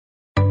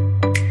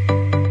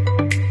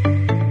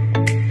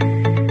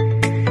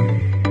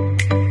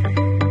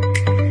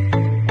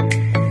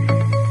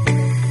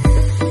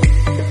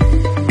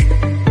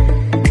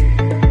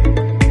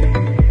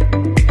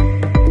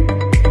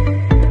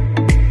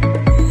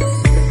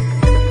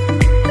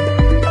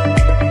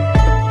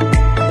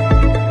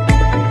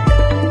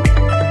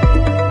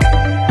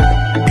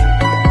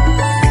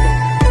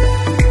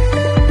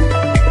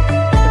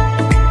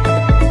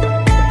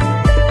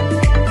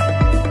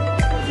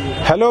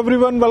Hello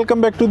everyone,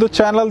 welcome back to the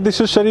channel.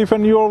 This is Sharif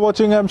and you are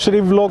watching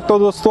mSharif vlog. तो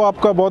दोस्तों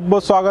आपका बहुत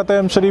बहुत स्वागत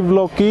है mSharif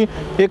व्लॉग की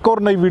एक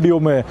और नई वीडियो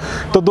में।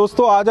 तो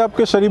दोस्तों आज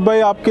आपके शरीफ भाई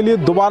आपके लिए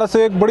दोबारा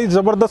से एक बड़ी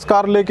ज़बरदस्त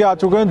कार लेके आ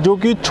चुके हैं, जो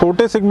कि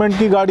छोटे सेगमेंट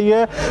की गाड़ी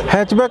है,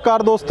 हैचबैक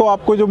कार दोस्तों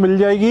आपको जो मिल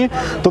जाएगी।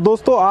 तो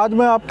दोस्तों आज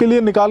मैं आपके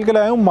लिए निकाल के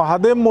लाया हूँ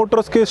महादेव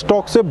मोटर्स के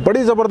स्टॉक से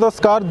बड़ी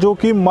ज़बरदस्त कार, जो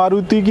कि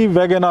मारुति की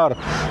वैगनआर।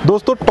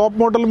 दोस्तों टॉप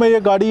मॉडल में ये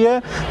गाड़ी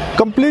है।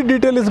 कंप्लीट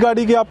डिटेल इस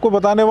गाड़ी की आपको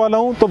बताने वाला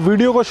हूँ। तो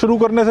वीडियो को शुरू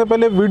करने से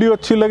पहले वीडियो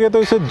अच्छी लगे तो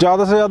इसे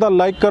ज़्यादा से ज़्यादा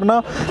लाइक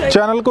करना,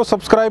 चैनल को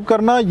सब्सक्राइब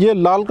करना, ये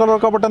लाल कलर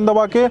का बटन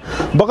दबा के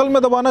बगल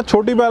में दबाना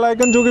छोटी बेल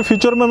आइकन, जो कि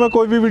फ्यूचर में मैं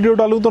कोई भी वीडियो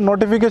डालूं तो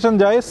नोटिफिकेशन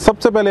जाए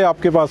सबसे पहले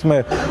आपके पास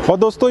में। और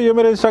दोस्तों ये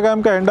मेरे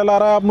इंस्टाग्राम का हैंडल आ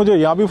रहा है, आप मुझे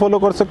यहाँ भी फॉलो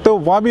कर सकते हो,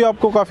 वहाँ भी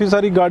आपको काफ़ी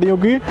सारी गाड़ियों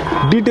की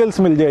डिटेल्स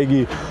मिल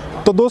जाएगी।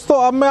 तो दोस्तों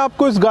अब मैं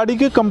आपको इस गाड़ी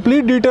की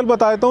कंप्लीट डिटेल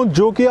बताता हूं,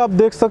 जो कि आप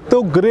देख सकते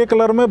हो ग्रे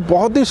कलर में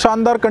बहुत ही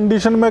शानदार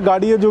कंडीशन में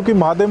गाड़ी है, जो कि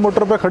महादेव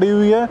मोटर पे खड़ी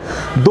हुई है।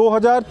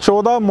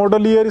 2014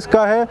 मॉडल ईयर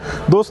इसका है।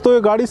 दोस्तों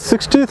ये गाड़ी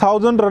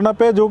 60,000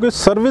 रनअप है, जो कि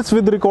सर्विस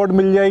विद रिकॉर्ड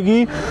मिल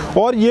जाएगी।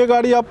 और ये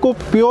गाड़ी आपको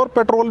प्योर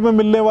पेट्रोल में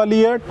मिलने वाली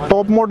है।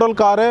 टॉप मॉडल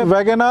कार है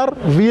WagonR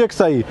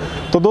VXI।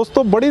 तो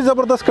दोस्तों बड़ी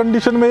ज़बरदस्त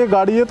कंडीशन में ये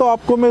गाड़ी है। तो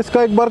आपको मैं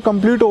इसका एक बार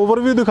कंप्लीट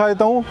ओवरव्यू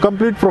दिखाता हूँ,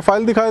 कंप्लीट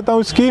प्रोफाइल दिखाता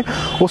हूँ इसकी।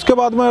 उसके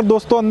बाद मैं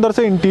दोस्तों अंदर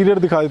से इंटीरियर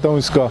दिखाता हूँ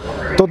इसका।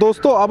 तो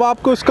दोस्तों अब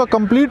आपको इसका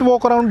कंप्लीट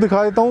वॉक अराउंड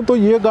दिखा देता हूँ। तो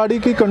ये गाड़ी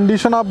की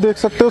कंडीशन आप देख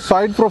सकते हो,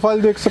 साइड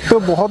प्रोफाइल देख सकते हो,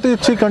 बहुत ही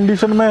अच्छी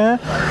कंडीशन में है।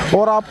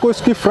 और आपको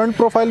इसकी फ्रंट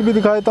प्रोफाइल भी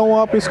दिखा देता हूँ,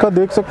 आप इसका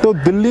देख सकते हो।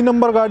 दिल्ली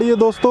नंबर गाड़ी है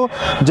दोस्तों,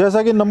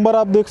 जैसा कि नंबर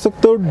आप देख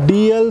सकते हो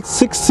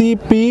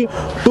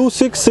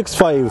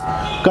DL6CP2665।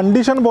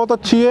 कंडीशन बहुत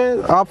अच्छी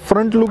है, आप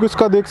फ्रंट लुक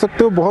इसका देख सकते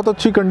हो, बहुत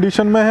अच्छी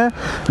कंडीशन में है।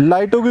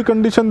 लाइटों की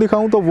कंडीशन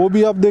दिखाऊं तो वो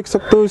भी आप देख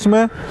सकते हो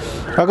इसमें।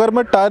 अगर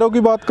मैं टायरों की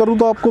बात करूं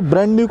तो आपको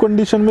ब्रांड न्यू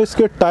कंडीशन में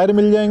इसके टायर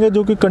मिल जाएंगे,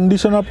 जो कि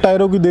कंडीशन आप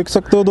टायरों की देख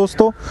सकते हो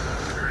दोस्तों।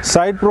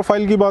 साइड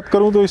प्रोफाइल की बात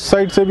करूं तो इस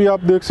साइड से भी आप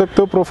देख सकते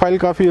हो, प्रोफाइल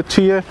काफ़ी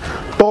अच्छी है।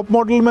 टॉप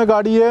मॉडल में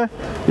गाड़ी है।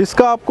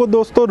 इसका आपको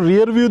दोस्तों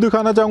रियर व्यू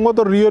दिखाना चाहूँगा।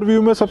 तो रियर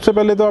व्यू में सबसे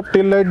पहले तो आप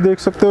टेल लाइट देख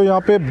सकते हो, यहाँ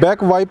पे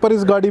बैक वाइपर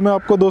इस गाड़ी में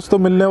आपको दोस्तों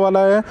मिलने वाला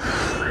है।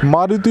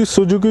 मारुति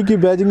सुजुकी की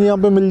बैजिंग यहाँ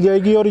पे मिल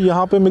जाएगी, और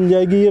यहाँ पे मिल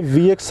जाएगी ये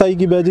VXI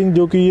की बैजिंग,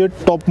 जो कि ये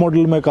टॉप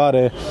मॉडल में कार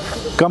है।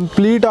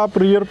 कंप्लीट आप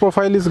रियर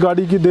प्रोफाइल इस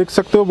गाड़ी की देख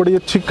सकते हो, बड़ी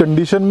अच्छी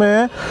कंडीशन में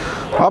है।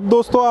 अब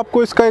दोस्तों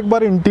आपको इसका एक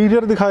बार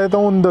इंटीरियर दिखा देता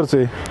हूँ अंदर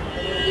से।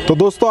 तो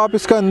दोस्तों आप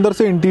इसका अंदर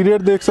से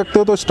इंटीरियर देख सकते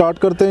हो। तो स्टार्ट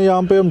करते हैं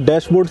यहाँ पे हम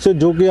डैशबोर्ड से,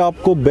 जो कि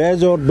आपको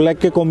बेज और ब्लैक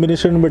के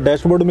कॉम्बिनेशन में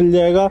डैशबोर्ड मिल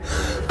जाएगा।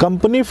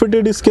 कंपनी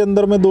फिटेड इसके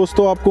अंदर में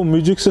दोस्तों आपको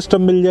म्यूजिक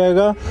सिस्टम मिल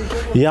जाएगा।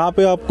 यहाँ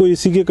पे आपको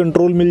एसी के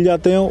कंट्रोल मिल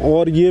जाते हैं,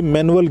 और ये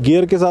मैनुअल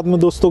गियर के साथ में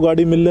दोस्तों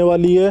गाड़ी मिलने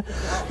वाली है।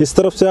 इस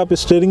तरफ से आप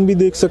स्टीयरिंग भी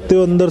देख सकते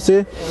हो अंदर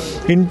से।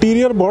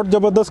 इंटीरियर बहुत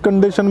ज़बरदस्त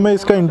कंडीशन में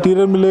इसका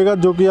इंटीरियर मिलेगा,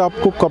 जो कि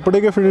आपको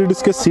कपड़े के फिटेड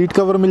इसके सीट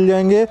कवर मिल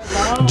जाएंगे,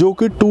 जो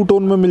कि 2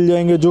 टोन में मिल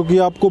जाएंगे, जो कि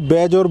आपको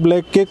बेज और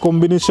ब्लैक के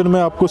कॉम्बिनेशन में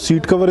आपको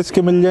सीट कवर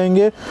इसके मिल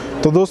जाएंगे।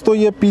 तो दोस्तों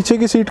ये पीछे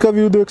की सीट का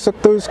व्यू देख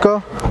सकते हो, इसका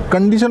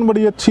कंडीशन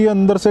बड़ी अच्छी है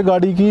अंदर से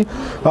गाड़ी की।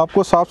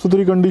 आपको साफ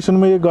सुथरी कंडीशन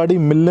में ये गाड़ी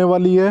मिलने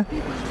वाली है।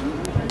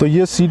 तो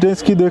ये सीटें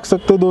इसकी देख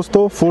सकते हो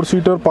दोस्तों, 4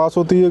 सीटर पास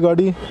होती है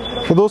गाड़ी।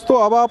 तो दोस्तों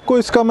अब आपको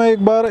इसका मैं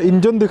एक बार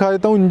इंजन दिखा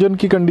देता हूँ, इंजन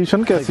की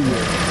कंडीशन कैसी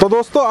है। तो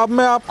दोस्तों अब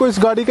मैं आपको इस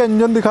गाड़ी का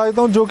इंजन दिखा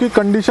देता हूँ, जो कि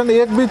कंडीशन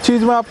एक भी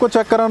चीज़ मैं आपको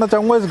चेक कराना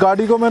चाहूँगा। इस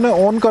गाड़ी को मैंने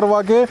ऑन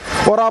करवा के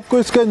और आपको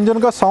इसके इंजन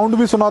का साउंड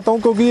भी सुनाता हूँ,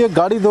 क्योंकि ये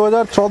गाड़ी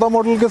 2014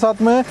 मॉडल के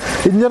साथ में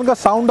इंजन का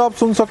साउंड आप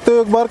सुन सकते हो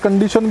एक बार।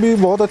 कंडीशन भी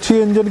बहुत अच्छी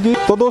है इंजन की।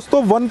 तो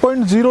दोस्तों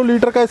 1.0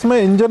 लीटर का इसमें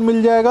इंजन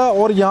मिल जाएगा,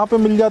 और यहाँ पे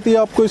मिल जाती है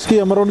आपको इसकी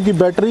एमरॉन की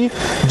बैटरी,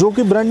 जो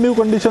कि ब्रांड न्यू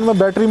कंडीशन में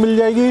बैटरी मिल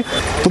जाएगी।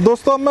 तो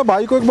दोस्तों अब मैं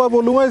भाई को एक बार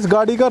बोलूँगा इस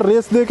गाड़ी का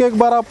रेस दे के एक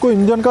बार आपको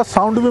इंजन का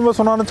साउंड भी मैं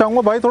सुनाना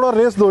चाहूँगा। भाई थोड़ा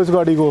रेस दो इस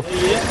गाड़ी को।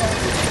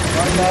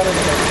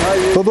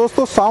 तो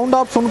दोस्तों साउंड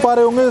आप सुन पा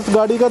रहे होंगे इस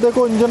गाड़ी का,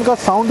 देखो इंजन का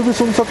साउंड भी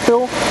सुन सकते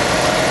हो।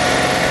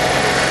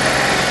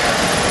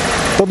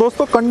 तो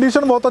दोस्तों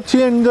कंडीशन बहुत अच्छी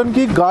है इंजन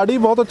की, गाड़ी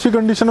बहुत अच्छी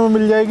कंडीशन में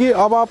मिल जाएगी।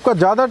 अब आपका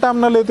ज़्यादा टाइम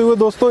ना लेते हुए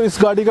दोस्तों इस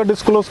गाड़ी का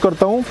डिस्क्लोज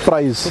करता हूँ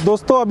प्राइस। तो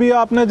दोस्तों अभी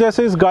आपने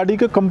जैसे इस गाड़ी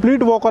के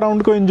कंप्लीट वॉक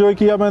अराउंड को एंजॉय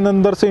किया, मैंने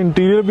अंदर से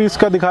इंटीरियर भी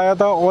इसका दिखाया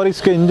था और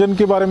इसके इंजन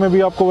के बारे में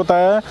भी आपको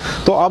बताया है।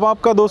 तो अब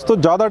आपका दोस्तों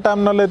ज़्यादा टाइम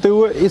ना लेते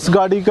हुए इस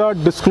गाड़ी का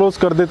डिस्क्लोज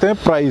कर देते हैं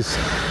प्राइस।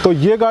 तो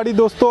ये गाड़ी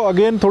दोस्तों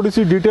अगेन थोड़ी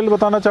सी डिटेल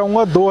बताना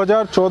चाहूँगा।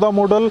 2014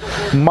 model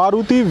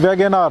Maruti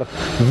WagonR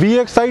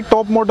VXI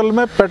top model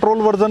में पेट्रोल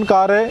वर्जन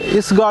कार है।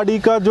 इस गाड़ी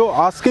का जो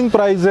आस्किंग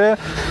प्राइस है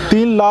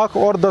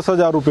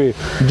 3,10,000 रुपये,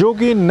 जो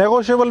कि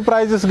नेगोशिएबल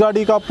प्राइस इस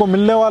गाड़ी का आपको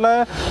मिलने वाला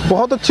है।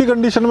 बहुत अच्छी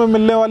कंडीशन में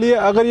मिलने वाली है।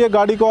 अगर ये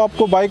गाड़ी को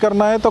आपको बाय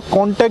करना है तो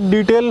कॉन्टैक्ट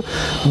डिटेल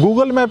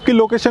गूगल मैप की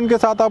लोकेशन के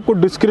साथ आपको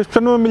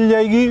डिस्क्रिप्शन में मिल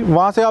जाएगी,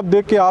 वहां से आप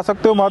देख के आ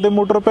सकते हो महादेव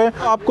मोटर पे।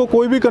 आपको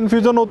कोई भी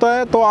कंफ्यूजन होता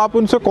है तो आप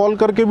उनसे कॉल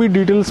करके भी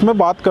डिटेल्स में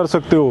बात कर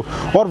सकते हो,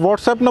 और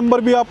व्हाट्सएप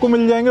नंबर भी आपको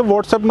मिल जाएंगे।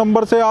 व्हाट्सएप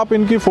नंबर से आप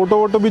इनकी फोटो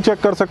वोटो भी चेक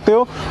कर सकते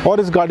हो और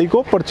इस गाड़ी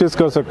को परचेज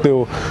कर सकते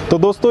हो। तो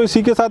दोस्तों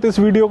इसी के साथ इस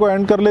वीडियो को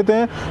एंड कर लेते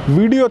हैं।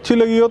 वीडियो अच्छी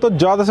लगी हो तो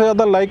ज़्यादा से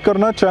ज़्यादा लाइक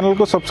करना, चैनल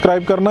को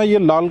सब्सक्राइब करना, ये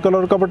लाल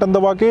कलर का बटन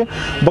दबा के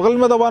बगल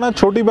में दबाना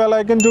छोटी बेल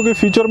आइकन, जो कि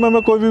फ्यूचर में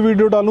मैं कोई भी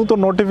वीडियो डालूं तो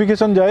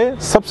नोटिफिकेशन जाए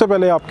सबसे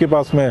पहले आपके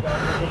पास में।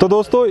 तो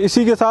दोस्तों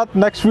इसी के साथ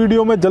नेक्स्ट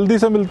वीडियो में जल्दी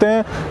से मिलते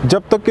हैं।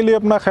 जब तक के लिए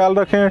अपना ख्याल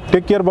रखें।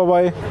 Take care, bye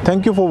bye.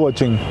 Thank you for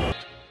watching.